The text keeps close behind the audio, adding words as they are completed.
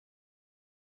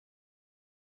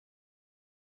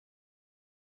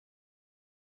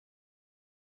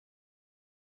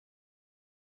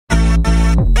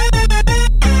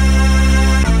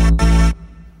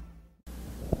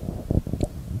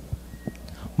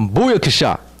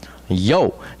Booyakasha.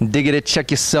 Yo, dig it,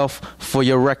 check yourself for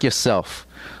you wreck yourself.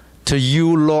 To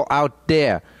you law out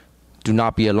there, do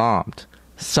not be alarmed.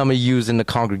 Some of yous in the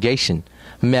congregation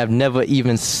may have never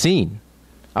even seen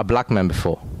a black man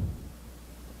before.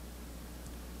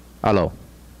 Hello.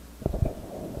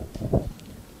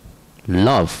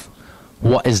 Love.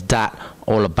 What is that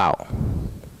all about?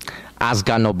 I's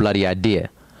got no bloody idea.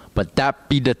 But that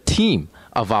be the theme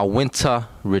of our winter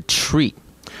retreat.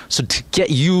 So to get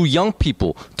you young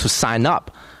people to sign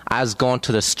up, I's gone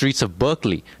to the streets of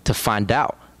Berkeley to find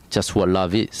out just what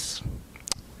love is.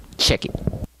 Check it.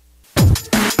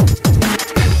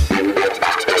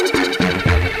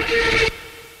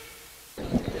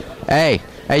 Hey,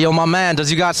 yo, my man, does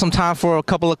you got some time for a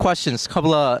couple of questions,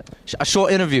 a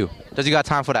short interview? Does you got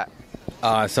time for that?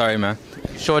 Sorry, man.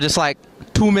 Sure, just like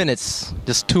 2 minutes,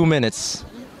 just 2 minutes.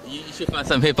 You should find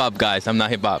some hip-hop guys. I'm not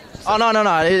hip-hop. So. Oh,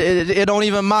 no, it don't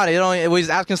even matter. We're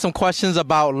asking some questions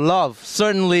about love.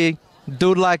 Certainly,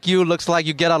 dude like you looks like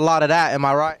you get a lot of that, am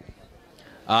I right?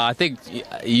 I think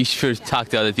you should talk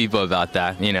to other people about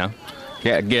that, you know.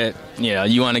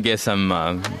 You want to get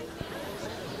some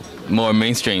more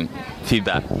mainstream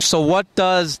feedback. So what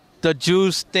does the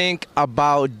Jews think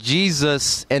about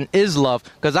Jesus and his love?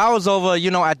 Because I was over,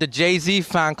 at the Jay-Z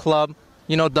fan club,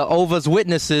 the Overs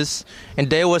Witnesses, and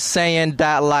they were saying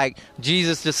that, like,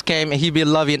 Jesus just came and he be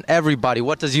loving everybody.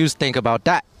 What does Jews think about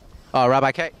that,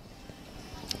 Rabbi K?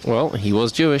 Well, he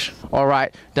was Jewish. All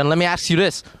right, then let me ask you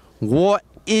this. What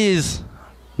is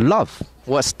love?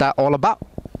 What's that all about?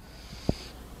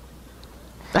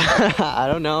 I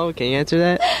don't know. Can you answer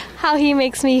that? How he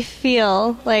makes me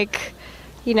feel, like,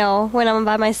 when I'm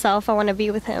by myself, I want to be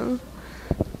with him.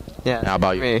 Yeah. How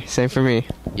about you? Same for me.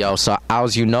 Yo, so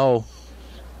how's you know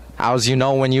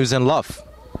when you're in love?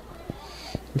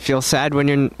 You feel sad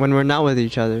when we're not with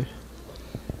each other.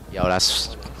 Yo,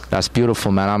 that's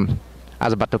beautiful, man. I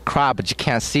was about to cry, but you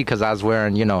can't see because I was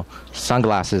wearing,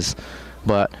 sunglasses.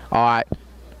 But all right,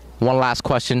 one last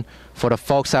question for the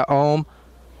folks at home.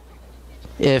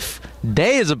 If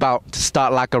they is about to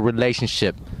start like a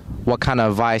relationship, what kind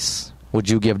of advice would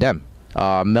you give them?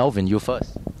 Melvin, you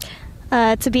first.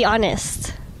 To be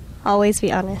honest. Always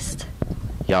be honest.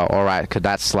 Yo, all right, because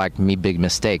that's like me big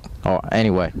mistake. Oh,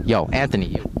 anyway, yo, Anthony,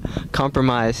 you.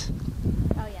 Compromise.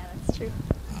 Oh, yeah, that's true.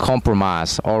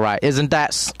 Compromise. All right. Isn't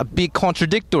that a bit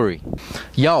contradictory?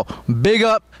 Yo, big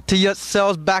up to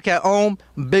yourselves back at home.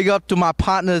 Big up to my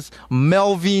partners,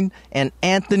 Melvin and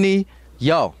Anthony.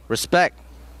 Yo, respect.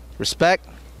 Respect.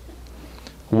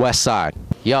 West Side.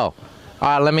 Yo. All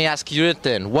right, let me ask you this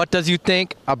then. What does you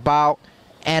think about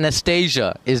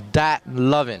Anastasia? Is that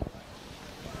loving?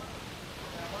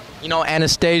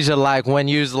 Anastasia, like when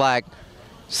you's like,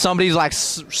 somebody's like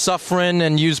suffering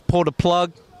and you pull the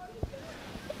plug?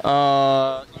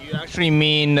 You actually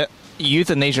mean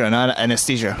euthanasia, not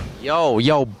anesthesia.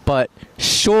 Yo, but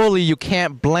surely you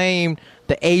can't blame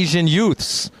the Asian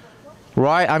youths,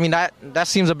 right? I mean, that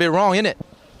seems a bit wrong, isn't it?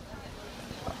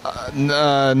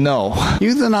 No.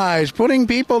 Euthanize, putting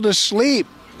people to sleep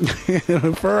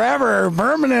forever,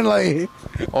 permanently.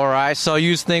 All right, so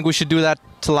you think we should do that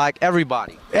to like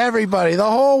everybody? Everybody, the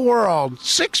whole world.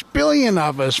 6 billion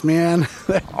of us, man.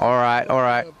 All right.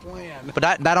 But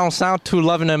that don't sound too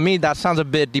loving to me. That sounds a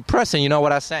bit depressing, you know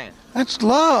what I'm saying? That's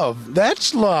love.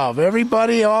 That's love.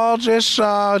 Everybody all just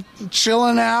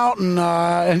chilling out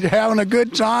and having a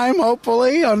good time,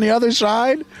 hopefully, on the other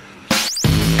side.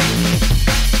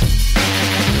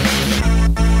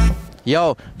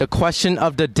 Yo, the question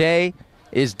of the day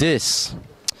is this.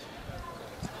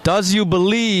 Does you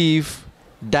believe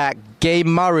that gay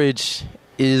marriage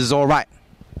is all right?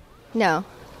 No.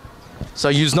 So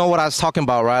you know what I was talking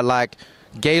about, right? Like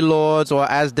gay lords, or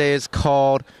as they is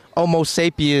called, Homo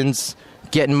sapiens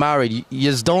getting married.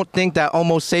 You just don't think that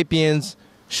Homo sapiens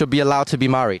should be allowed to be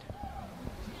married?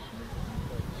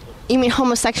 You mean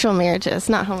homosexual marriages,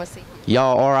 not Homo sapiens? Yo,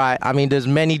 all right. I mean, there's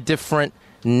many different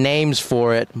names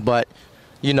for it, but,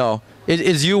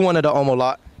 is you one of the homo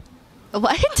lot?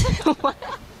 What? What?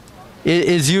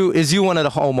 Is you one of the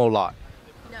homo lot?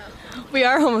 No. We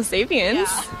are Homo sapiens.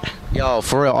 Yeah. Yo,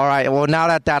 for real. All right. Well, now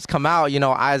that that's come out,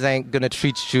 I ain't going to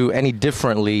treat you any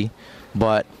differently.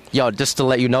 But, yo, just to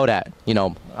let you know that,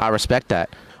 I respect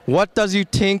that. What does you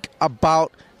think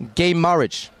about gay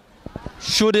marriage?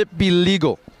 Should it be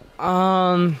legal?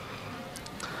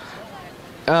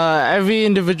 Every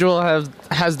individual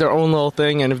has their own little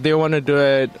thing, and if they want to do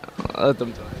it, let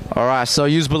them do it. All right, so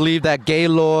you believe that gay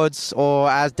lords, or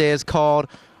as they is called,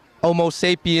 Homo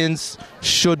sapiens,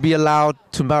 should be allowed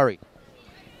to marry?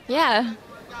 Yeah.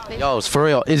 Yo, it's for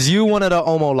real. Is you one of the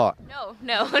homo lot? No.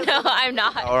 No, I'm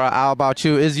not. All right, how about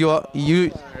you?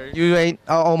 You ain't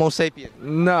a Homo sapien?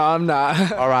 No, I'm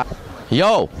not. All right.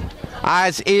 Yo, I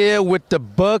was here with the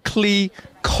Berkeley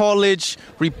College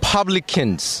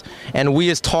Republicans, and we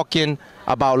is talking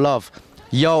about love.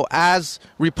 Yo, as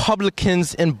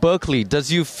Republicans in Berkeley,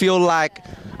 does you feel like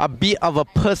a bit of a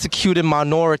persecuted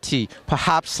minority,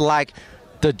 perhaps like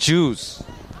the Jews?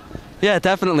 Yeah,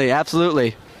 definitely,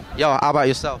 absolutely. Yo, how about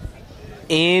yourself?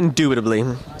 Indubitably.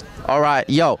 All right,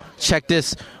 yo, check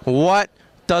this. What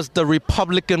does the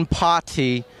Republican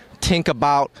Party think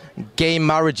about gay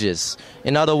marriages?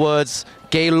 In other words,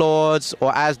 gay lords,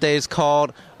 or as they is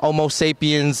called, Homo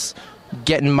sapiens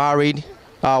getting married.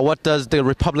 What does the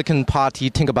Republican Party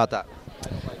think about that?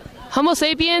 Homo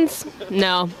sapiens?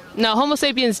 No, Homo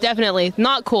sapiens definitely.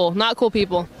 Not cool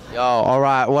people. Yo, all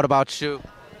right, what about you?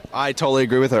 I totally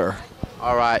agree with her.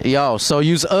 All right, yo, so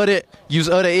use other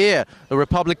ear. The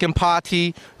Republican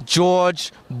Party,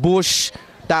 George Bush,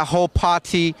 that whole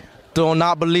party do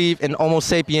not believe in Homo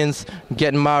sapiens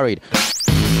getting married.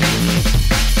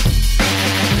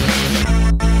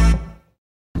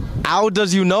 How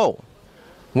does you know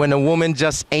when a woman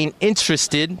just ain't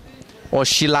interested or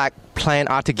she like playing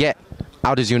hard to get?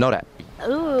 How does you know that?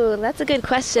 Ooh, that's a good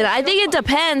question. I think it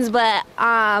depends, but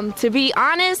to be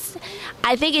honest,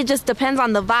 I think it just depends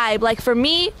on the vibe. Like for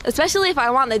me, especially if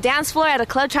I'm on the dance floor at a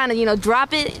club trying to,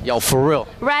 drop it. Yo, for real.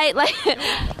 Right? Like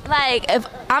if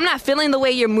I'm not feeling the way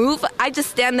you move, I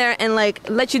just stand there and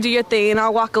let you do your thing and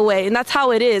I'll walk away. And that's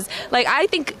how it is. Like I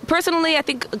think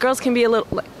girls can be a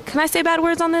little, can I say bad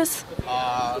words on this?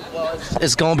 Well,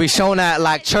 it's gonna be shown at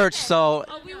like church, so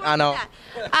I know.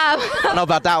 I don't know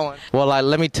about that one. Well, like,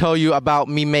 let me tell you about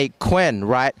me mate Quinn,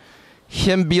 right?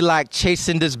 Him be like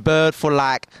chasing this bird for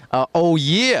like a whole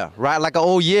year, right? Like a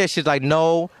whole year. She's like,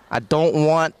 no, I don't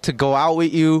want to go out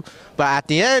with you. But at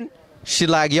the end, she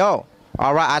like, yo,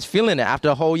 all right, I was feeling it after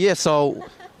a whole year. So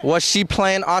what's she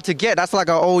playing hard to get? That's like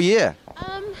a whole year.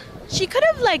 She could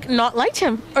have not liked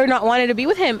him or not wanted to be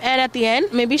with him, and at the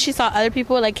end maybe she saw other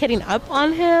people hitting up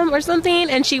on him or something,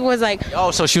 and she was like,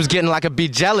 oh, so she was getting like a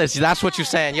bit jealous. That's what you're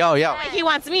saying. Yo, he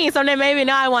wants me, so then maybe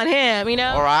now I want him,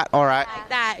 all right like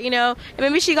that, and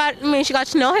maybe she got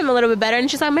to know him a little bit better,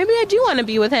 and she's like, maybe I do want to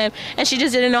be with him, and she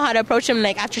just didn't know how to approach him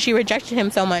after she rejected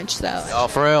him so much. So yo,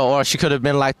 for real. Or she could have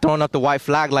been throwing up the white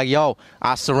flag, yo,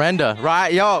 I surrender,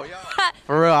 right? Yo.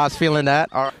 For real, I was feeling that.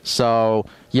 All right. So,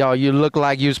 yo, you look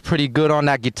like you was pretty good on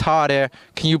that guitar there.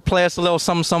 Can you play us a little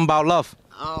something about love?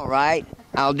 All right.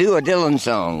 I'll do a Dylan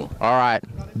song. All right.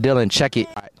 Dylan, check it.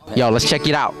 Right. Yo, let's check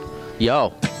it out.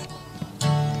 Yo.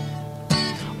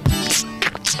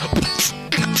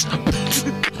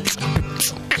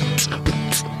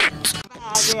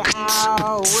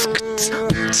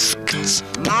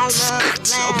 My love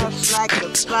lasts like the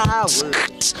flowers.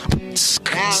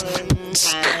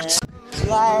 Valentine's.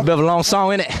 Bit of a long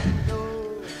song, innit?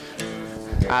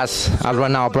 I was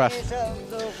running out of breath.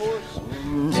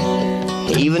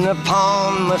 Even a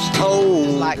palm must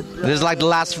hold. This is the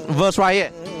last verse right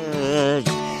here.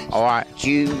 All right.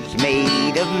 Shoes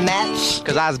made of mats.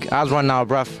 Because I was running out of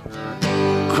breath.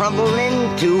 Crumble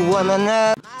into one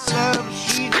another. Love,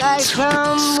 she's like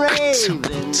some raven.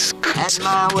 At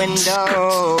my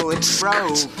window, it's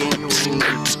broken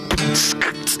wings.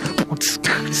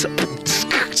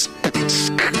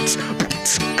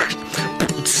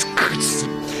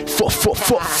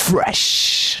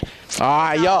 Fresh. All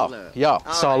right, yo,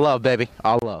 it's all love, baby,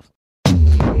 all love.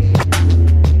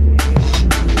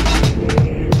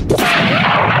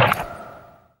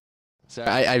 So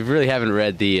I really haven't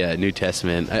read the New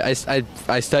Testament. I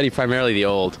study primarily the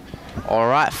Old. All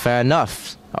right, fair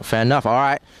enough. All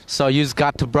right, so you just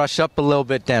got to brush up a little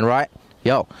bit then, right?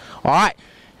 Yo, all right.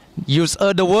 Use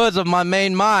the words of my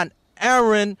main man,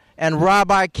 Aaron and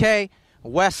Rabbi K.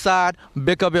 West Side,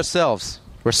 pick up yourselves.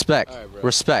 Respect. All right,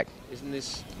 respect. Isn't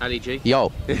this Ali G?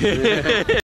 Yo.